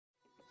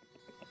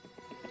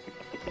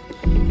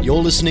You're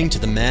listening to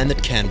the Man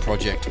That Can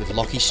Project with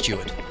Lachlan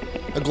Stuart,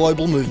 a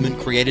global movement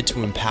created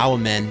to empower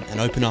men and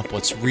open up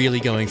what's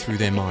really going through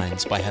their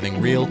minds by having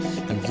real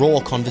and raw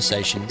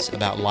conversations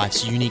about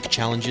life's unique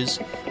challenges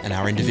and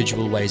our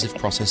individual ways of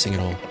processing it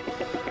all.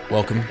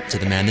 Welcome to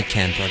the Man That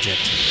Can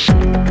Project.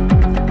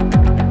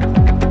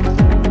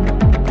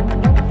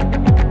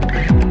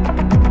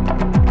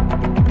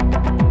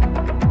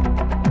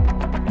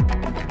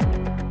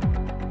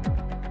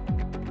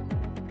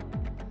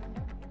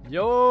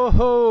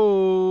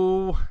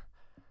 Yo-ho!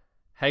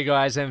 Hey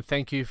guys, and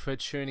thank you for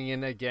tuning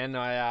in again.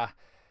 I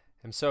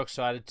am so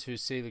excited to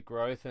see the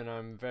growth, and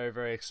I'm very,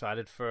 very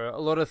excited for a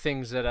lot of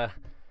things that are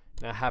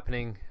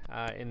happening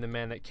in the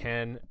Man That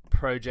Can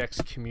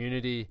Project's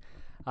community.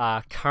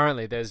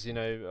 Currently, there's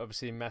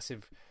obviously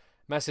massive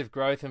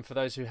growth, and for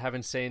those who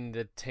haven't seen,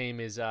 the team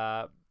is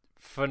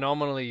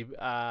phenomenally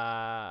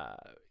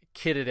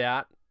kitted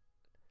out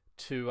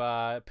to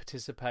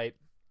participate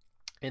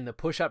in the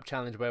push-up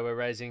challenge, where we're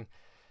raising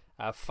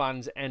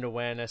funds and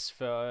awareness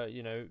for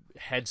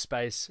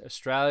Headspace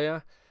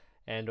Australia,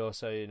 and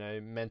also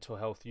mental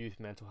health, youth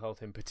mental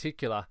health in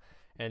particular.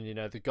 And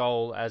the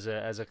goal as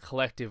a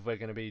collective, we're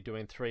going to be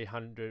doing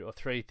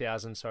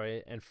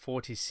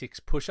 3,046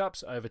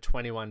 push-ups over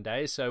 21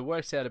 days. So it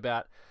works out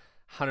about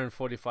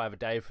 145 a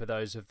day for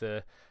those of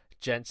the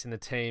gents in the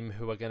team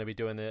who are going to be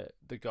doing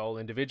the goal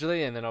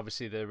individually, and then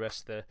obviously the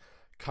rest of the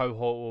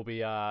cohort will be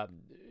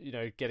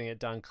getting it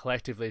done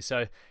collectively.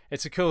 So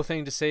it's a cool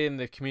thing to see, and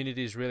the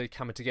community is really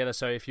coming together.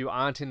 So if you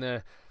aren't in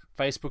the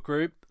Facebook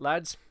group,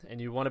 lads, and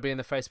you want to be in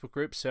the Facebook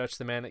group, search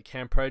the Man That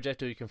Can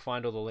Project, or you can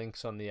find all the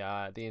links on the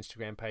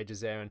Instagram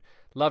pages there, and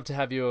love to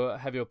have you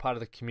a part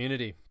of the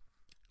community,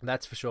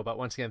 that's for sure. But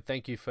once again,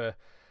 thank you for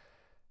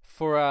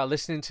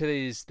listening to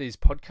these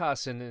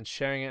podcasts and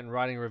sharing it and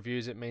writing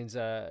reviews. It means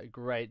a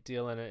great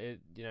deal, and it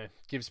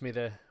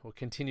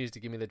continues to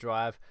give me the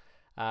drive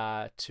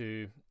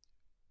to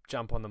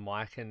jump on the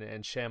mic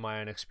and share my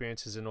own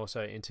experiences, and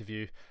also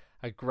interview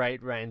a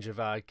great range of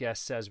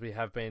guests, as we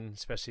have been,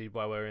 especially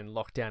while we're in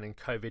lockdown in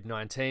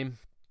COVID-19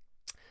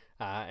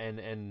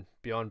 and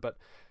beyond. But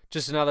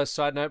just another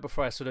side note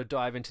before I sort of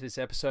dive into this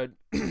episode,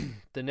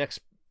 the next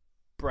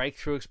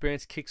breakthrough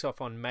experience kicks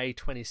off on May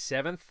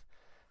 27th.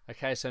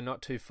 Okay, so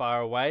not too far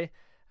away,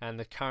 and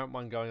the current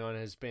one going on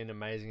has been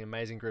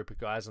amazing group of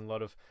guys, and a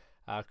lot of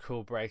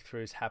cool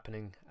breakthroughs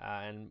happening,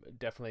 and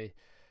definitely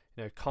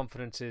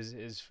confidence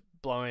is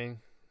growing,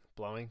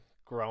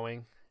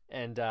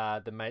 and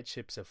the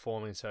mateships are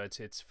forming, so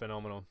it's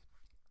phenomenal.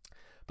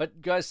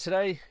 But guys,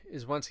 today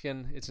is once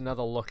again, it's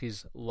another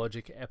Lockie's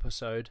Logic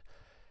episode,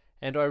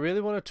 and I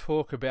really want to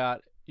talk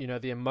about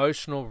the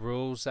emotional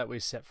rules that we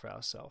set for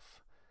ourselves.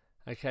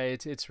 Okay,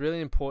 it's really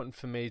important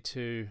for me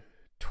to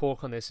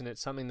talk on this, and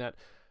it's something that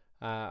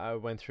I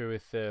went through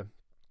with the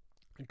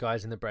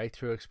guys in the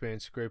Breakthrough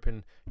Experience group,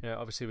 and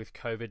obviously with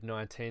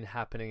COVID-19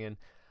 happening, and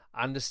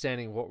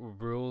understanding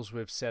what rules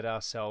we've set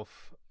ourselves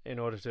in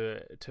order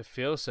to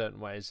feel certain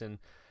ways. And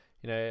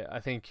I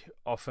think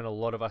often a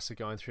lot of us are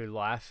going through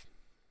life,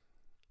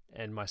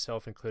 and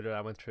myself included,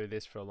 I went through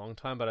this for a long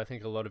time, but I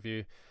think a lot of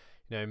you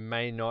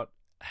may not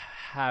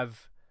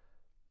have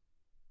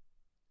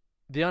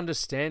the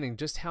understanding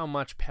just how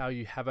much power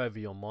you have over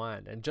your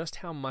mind, and just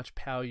how much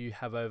power you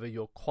have over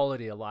your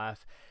quality of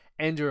life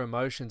and your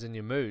emotions and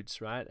your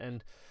moods, right?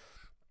 And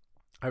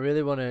I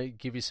really want to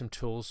give you some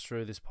tools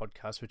through this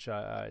podcast, which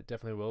I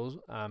definitely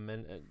will.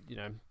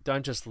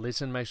 Don't just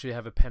listen. Make sure you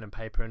have a pen and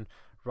paper and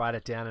write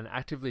it down and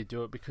actively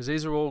do it, because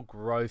these are all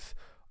growth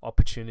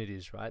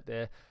opportunities, right?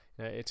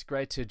 It's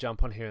great to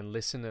jump on here and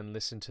listen to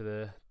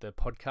the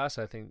podcast.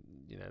 I think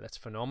that's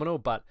phenomenal.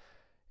 But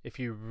if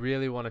you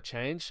really want to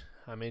change,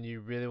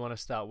 you really want to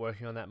start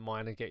working on that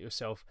mind and get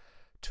yourself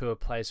to a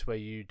place where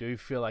you do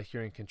feel like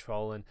you're in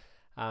control, and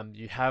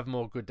you have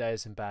more good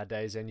days than bad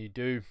days, and you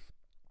do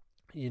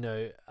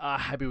are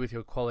happy with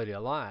your quality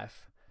of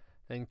life,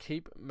 then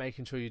keep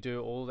making sure you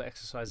do all the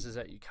exercises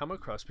that you come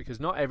across, because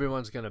not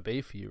everyone's going to be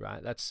for you,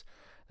 right? That's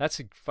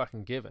a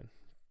fucking given.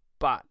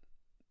 But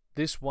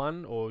this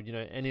one, or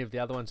any of the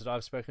other ones that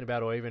I've spoken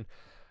about, or even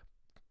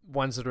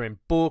ones that are in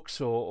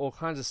books or all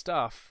kinds of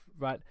stuff,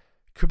 right,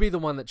 could be the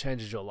one that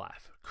changes your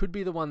life. Could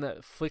be the one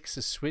that flicks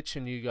a switch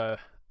and you go,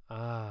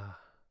 I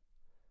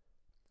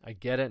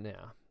get it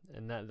now.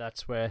 And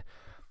that's where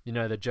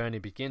the journey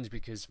begins,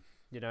 because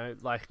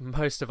like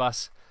most of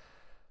us,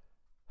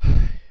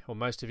 or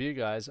most of you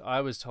guys,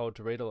 I was told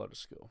to read a lot at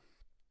school,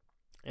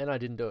 and I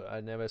didn't do it. I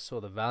never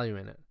saw the value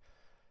in it.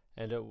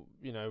 And it,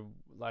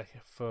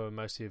 like for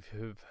most of you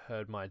who've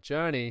heard my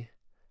journey,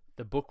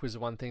 the book was the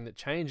one thing that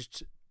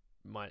changed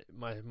my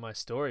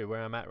story,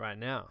 where I'm at right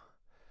now.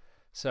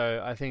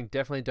 So I think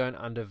definitely don't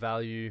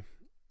undervalue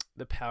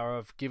the power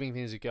of giving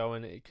things a go,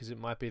 and because it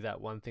might be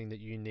that one thing that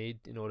you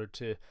need in order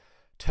to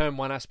turn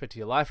one aspect of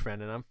your life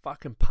around. And I'm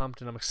fucking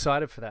pumped, and I'm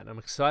excited for that, and I'm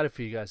excited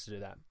for you guys to do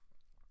that.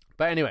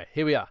 But anyway,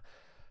 here we are.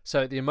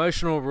 So the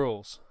emotional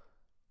rules.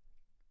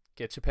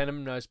 Get your pen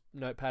and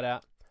notepad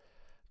out.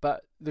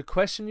 But the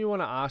question you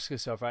want to ask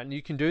yourself, right, and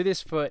you can do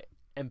this for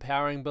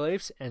empowering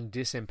beliefs and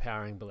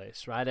disempowering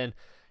beliefs, right? And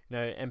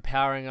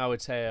empowering, I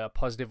would say, are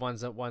positive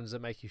ones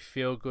that make you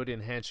feel good,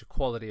 enhance your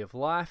quality of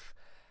life.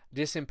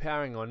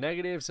 Disempowering or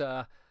negatives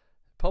are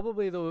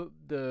probably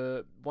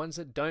the ones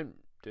that don't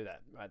do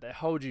that, right? They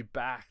hold you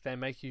back. They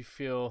make you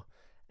feel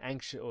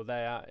anxious, or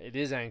it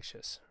is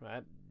anxious,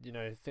 right?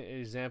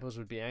 Examples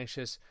would be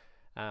anxious,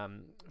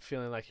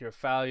 feeling like you're a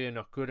failure,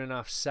 not good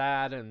enough,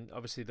 sad, and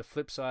obviously the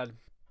flip side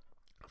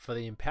for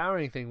the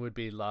empowering thing would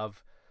be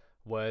love,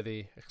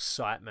 worthy,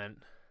 excitement,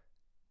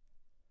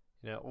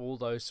 all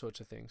those sorts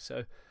of things.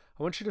 So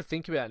I want you to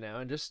think about now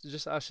and just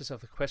ask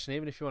yourself the question,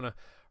 even if you want to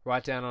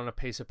write down on a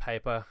piece of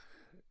paper,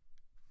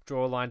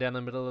 draw a line down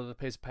the middle of the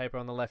piece of paper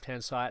on the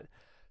left-hand side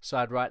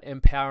right,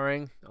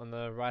 empowering, on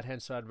the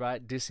right-hand side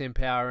right,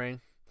 disempowering,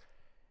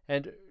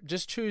 and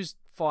just choose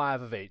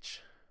 5 of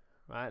each,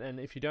 right? And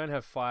if you don't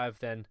have 5,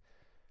 then,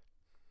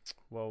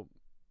 well,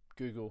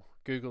 Google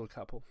a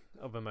couple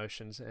of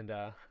emotions, and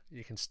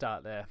you can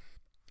start there.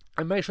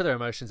 And make sure they're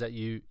emotions that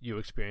you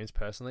experience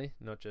personally,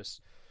 not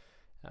just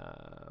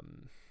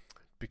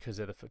because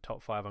they're the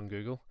top 5 on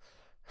Google.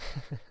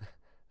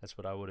 That's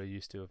what I would have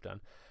used to have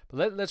done.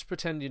 But let's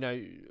pretend,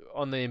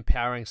 on the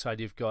empowering side,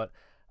 you've got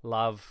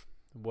love,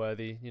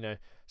 worthy,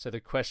 So the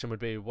question would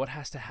be, what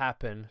has to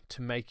happen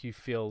to make you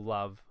feel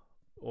love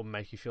or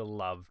make you feel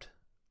loved?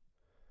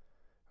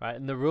 Right?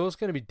 And the rule's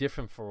going to be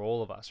different for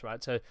all of us,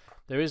 right? So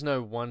there is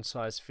no one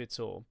size fits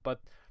all.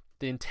 But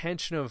the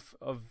intention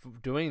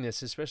of doing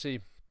this,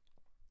 especially,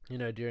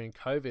 during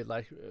COVID,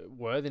 like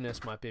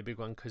worthiness might be a big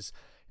one, because,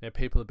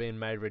 people are being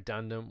made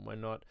redundant. We're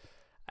not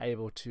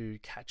able to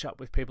catch up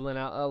with people, and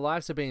our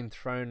lives are being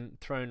thrown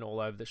all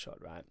over the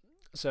shot, right?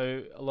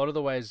 So a lot of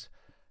the ways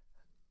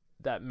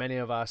that many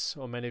of us,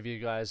 or many of you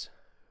guys,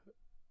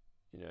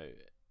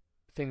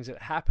 things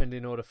that happened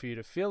in order for you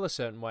to feel a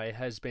certain way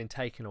has been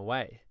taken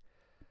away.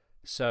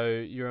 So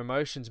your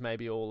emotions may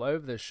be all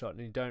over the shot,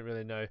 and you don't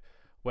really know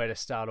where to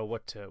start or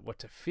what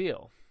to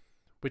feel,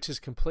 which is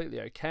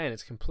completely okay, and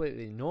it's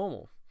completely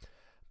normal.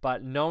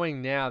 But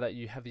knowing now that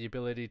you have the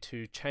ability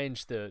to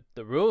change the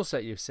rules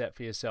that you've set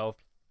for yourself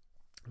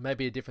may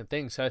be a different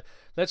thing. So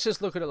let's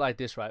just look at it like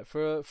this, right?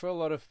 For a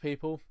lot of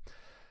people,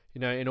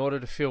 in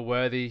order to feel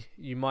worthy,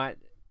 you might,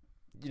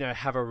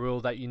 have a rule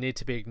that you need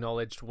to be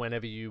acknowledged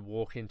whenever you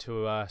walk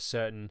into a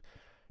certain,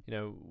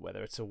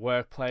 whether it's a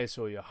workplace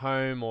or your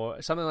home or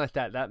something like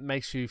that, that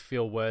makes you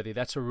feel worthy.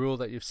 That's a rule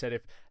that you've set.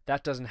 If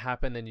that doesn't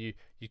happen, then you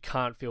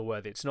can't feel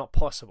worthy. It's not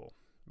possible,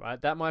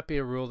 right? That might be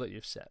a rule that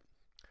you've set.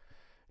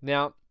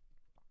 Now,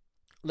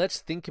 let's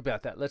think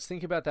about that. Let's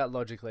think about that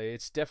logically.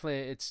 It's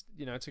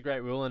a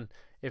great rule, and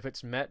if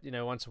it's met,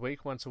 once a week,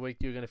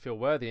 you're going to feel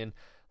worthy. And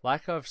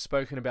like I've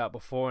spoken about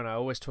before, and I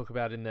always talk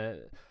about in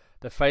the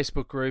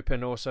Facebook group,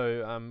 and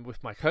also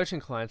with my coaching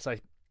clients,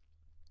 like,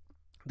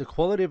 the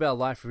quality of our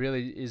life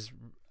really is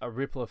a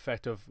ripple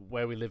effect of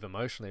where we live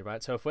emotionally,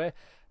 right? So if we're,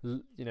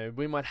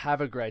 we might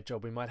have a great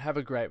job, we might have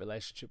a great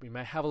relationship, we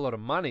may have a lot of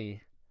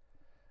money,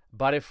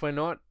 but if we're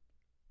not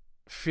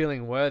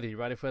feeling worthy,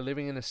 right? If we're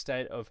living in a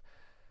state of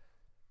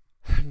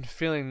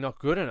feeling not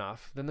good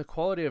enough, then the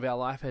quality of our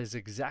life is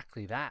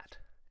exactly that.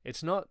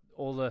 It's not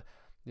all the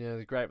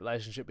great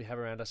relationship we have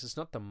around us. It's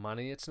not the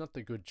money. It's not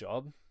the good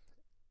job.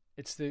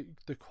 It's the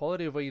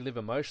quality of where you live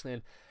emotionally.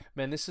 And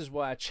man, this is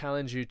why I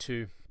challenge you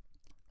to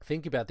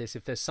think about this.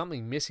 If there's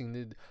something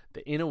missing,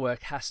 the inner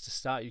work has to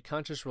start. You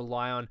can't just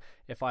rely on,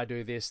 if I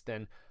do this,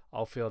 then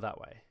I'll feel that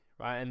way,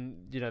 right?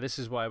 And this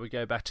is why we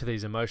go back to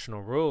these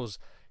emotional rules.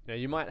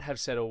 You might have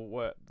said,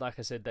 or like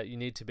I said, that you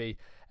need to be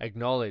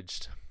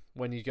acknowledged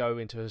when you go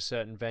into a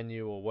certain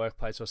venue or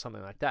workplace or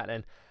something like that.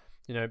 And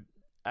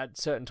at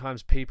certain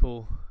times,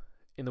 people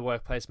in the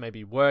workplace may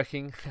be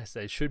working, as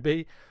they should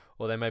be,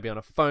 or they may be on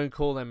a phone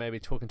call, they may be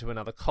talking to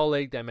another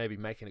colleague, they may be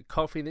making a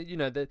coffee.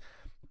 The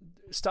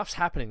stuff's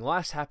happening,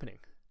 life's happening.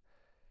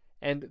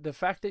 And the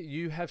fact that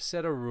you have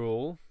set a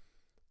rule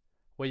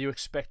where you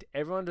expect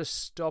everyone to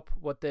stop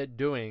what they're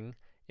doing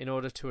in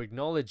order to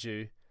acknowledge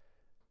you,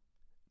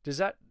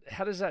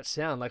 how does that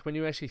sound? Like, when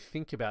you actually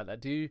think about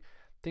that, do you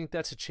think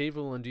that's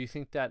achievable, and do you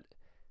think that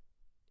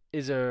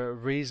is a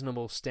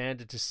reasonable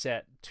standard to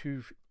set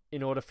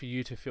in order for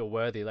you to feel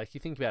worthy? Like, you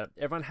think about it,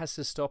 everyone has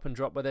to stop and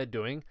drop what they're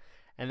doing,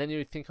 and then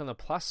you think on the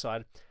plus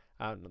side,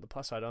 on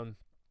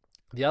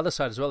the other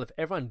side as well, if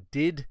everyone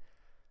did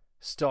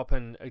stop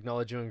and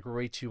acknowledge you and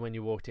greet you when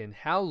you walked in,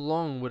 how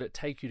long would it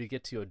take you to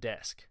get to your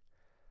desk?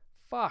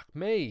 Fuck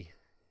me.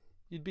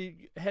 You'd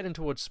be heading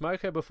towards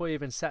Smoko before you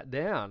even sat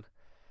down.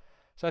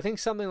 So I think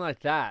something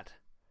like that,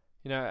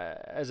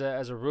 as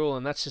a rule,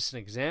 and that's just an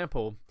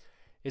example,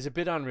 is a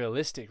bit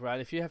unrealistic, right?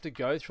 If you have to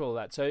go through all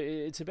that. So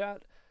it's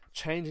about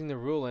changing the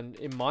rule. And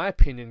in my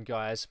opinion,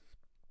 guys,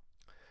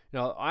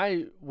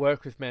 I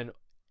work with men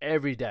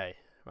every day,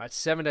 right?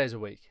 7 days a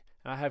week.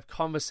 And I have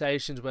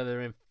conversations,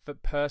 whether in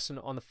person,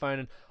 on the phone,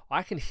 and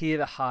I can hear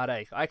the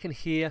heartache. I can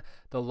hear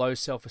the low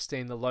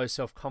self-esteem, the low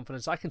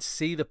self-confidence. I can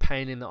see the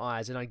pain in the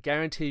eyes. And I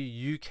guarantee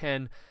you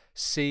can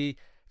see,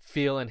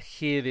 feel, and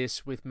hear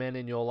this with men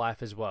in your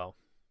life as well.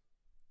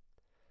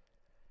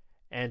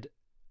 And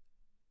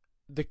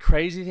the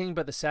crazy thing,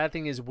 but the sad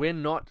thing is we're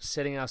not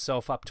setting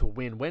ourselves up to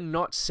win. We're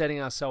not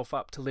setting ourselves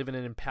up to live in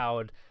an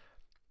empowered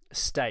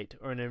state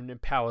or in an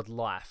empowered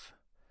life.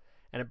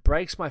 And it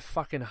breaks my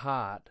fucking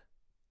heart,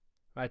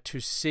 right, to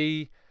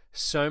see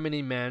so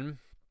many men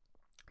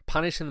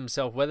punishing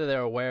themselves, whether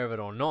they're aware of it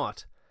or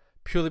not,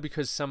 purely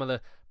because some of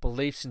the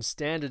beliefs and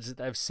standards that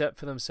they've set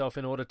for themselves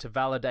in order to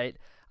validate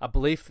a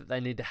belief that they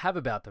need to have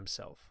about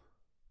themselves.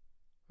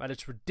 Right?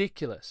 It's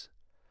ridiculous.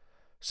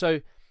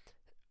 So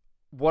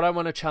what I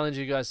want to challenge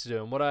you guys to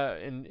do,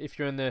 and if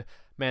you're in the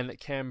Man That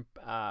Can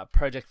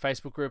Project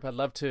Facebook group, I'd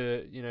love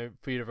to,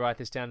 for you to write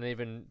this down and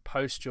even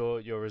post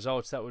your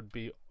results. That would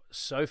be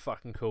so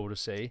fucking cool to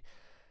see.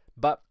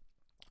 But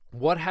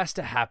what has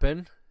to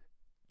happen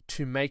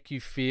to make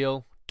you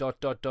feel ...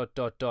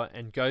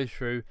 and go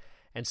through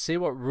and see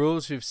what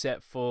rules you've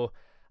set for,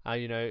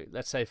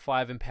 let's say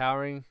 5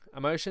 empowering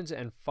emotions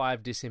and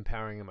 5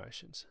 disempowering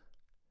emotions.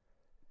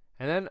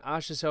 And then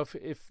ask yourself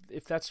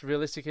if that's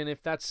realistic and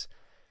if that's,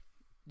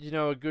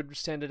 a good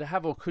standard to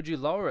have, or could you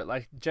lower it?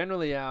 Like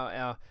generally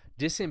our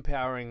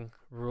disempowering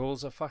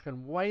rules are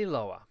fucking way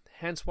lower.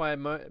 Hence why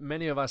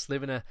many of us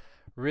live in a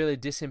really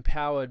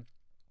disempowered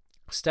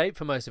state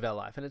for most of our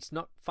life. And it's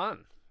not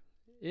fun,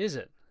 is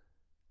it?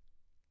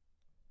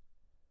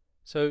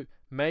 So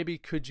maybe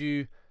could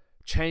you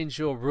change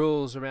your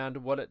rules around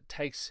what it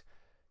takes,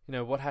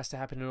 what has to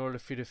happen in order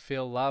for you to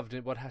feel loved,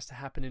 and what has to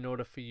happen in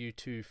order for you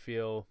to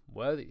feel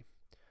worthy?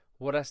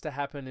 What has to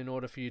happen in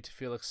order for you to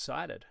feel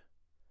excited?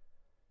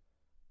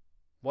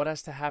 What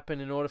has to happen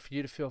in order for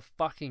you to feel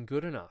fucking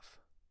good enough?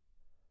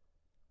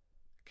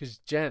 Because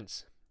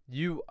gents,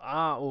 you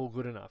are all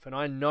good enough. And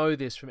I know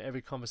this from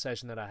every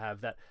conversation that I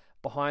have, that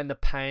behind the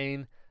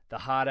pain, the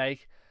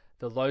heartache,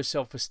 the low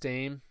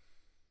self-esteem,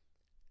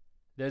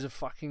 there's a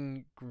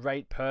fucking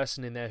great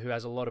person in there who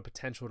has a lot of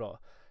potential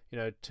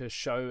to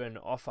show and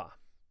offer.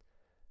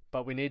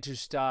 But we need to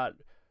start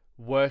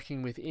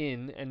working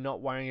within and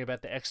not worrying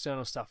about the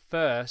external stuff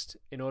first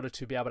in order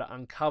to be able to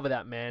uncover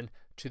that man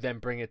to then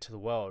bring it to the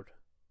world.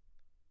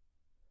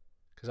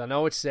 Because I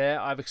know it's there.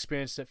 I've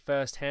experienced it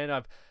firsthand.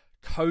 I've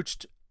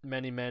coached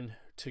many men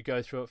to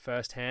go through it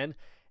firsthand.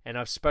 And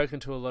I've spoken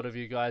to a lot of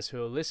you guys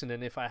who are listening.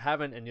 And if I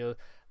haven't and you're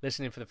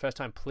listening for the first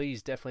time,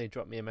 please definitely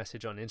drop me a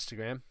message on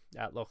Instagram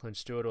at Lachlan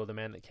Stuart or the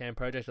Man That Can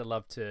Project. I'd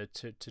love to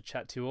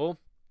chat to you all,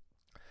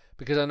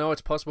 because I know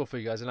it's possible for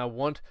you guys. And I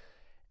want,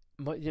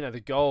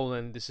 the goal,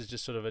 and this is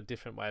just sort of a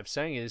different way of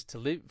saying it, is to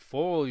live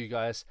for all you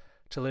guys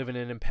to live in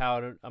an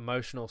empowered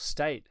emotional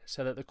state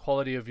so that the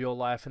quality of your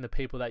life and the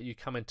people that you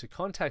come into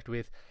contact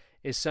with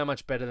is so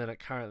much better than it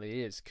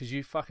currently is, because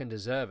you fucking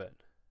deserve it.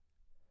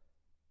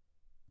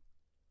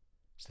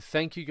 So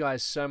thank you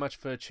guys so much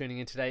for tuning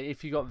in today.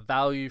 If you got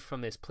value from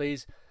this,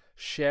 please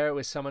share it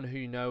with someone who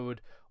you know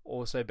would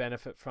also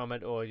benefit from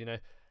it, or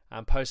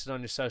post it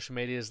on your social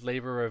medias,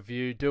 leave a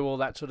review, do all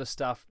that sort of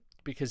stuff,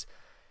 because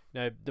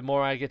the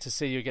more I get to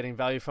see you getting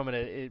value from it,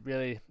 it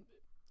really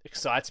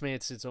excites me.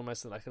 It's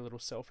almost like a little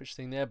selfish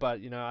thing there, but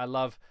I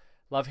love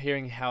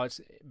hearing how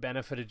it's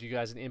benefited you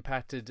guys and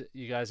impacted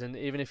you guys. And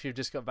even if you've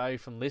just got value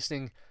from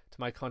listening to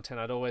my content,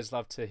 I'd always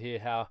love to hear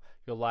how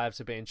your lives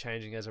have been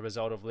changing as a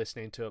result of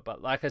listening to it.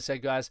 But like I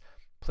said, guys,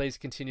 please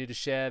continue to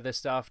share this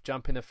stuff,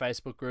 jump in the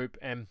Facebook group,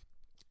 and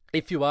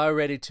if you are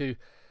ready to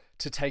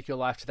take your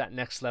life to that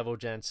next level,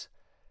 gents,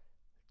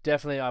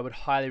 definitely I would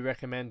highly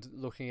recommend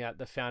looking at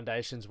the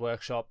Foundations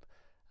workshop.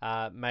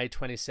 May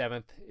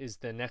 27th is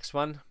the next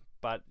one.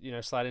 But,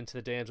 slide into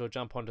the DMs or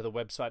jump onto the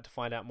website to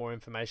find out more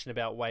information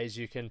about ways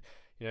you can,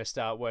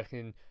 start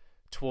working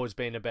towards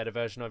being a better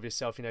version of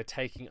yourself,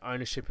 taking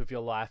ownership of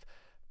your life,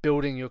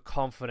 building your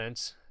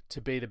confidence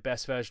to be the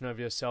best version of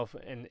yourself,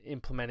 and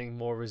implementing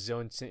more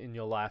resilience in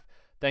your life.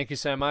 Thank you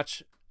so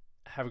much.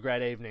 Have a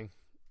great evening.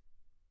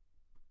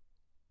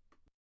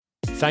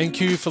 Thank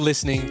you for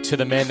listening to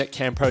the Man That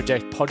Can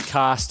Project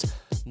podcast.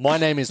 My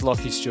name is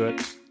Lachlan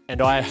Stuart,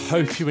 and I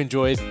hope you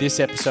enjoyed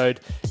this episode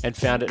and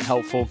found it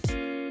helpful.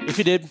 If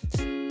you did,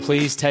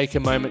 please take a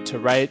moment to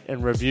rate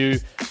and review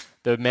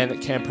the Man That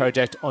Can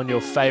Project on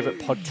your favorite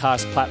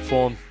podcast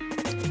platform.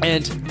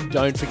 And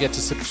don't forget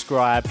to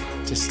subscribe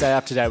to stay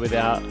up to date with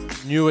our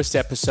newest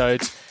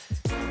episodes.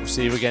 We'll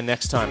see you again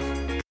next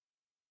time.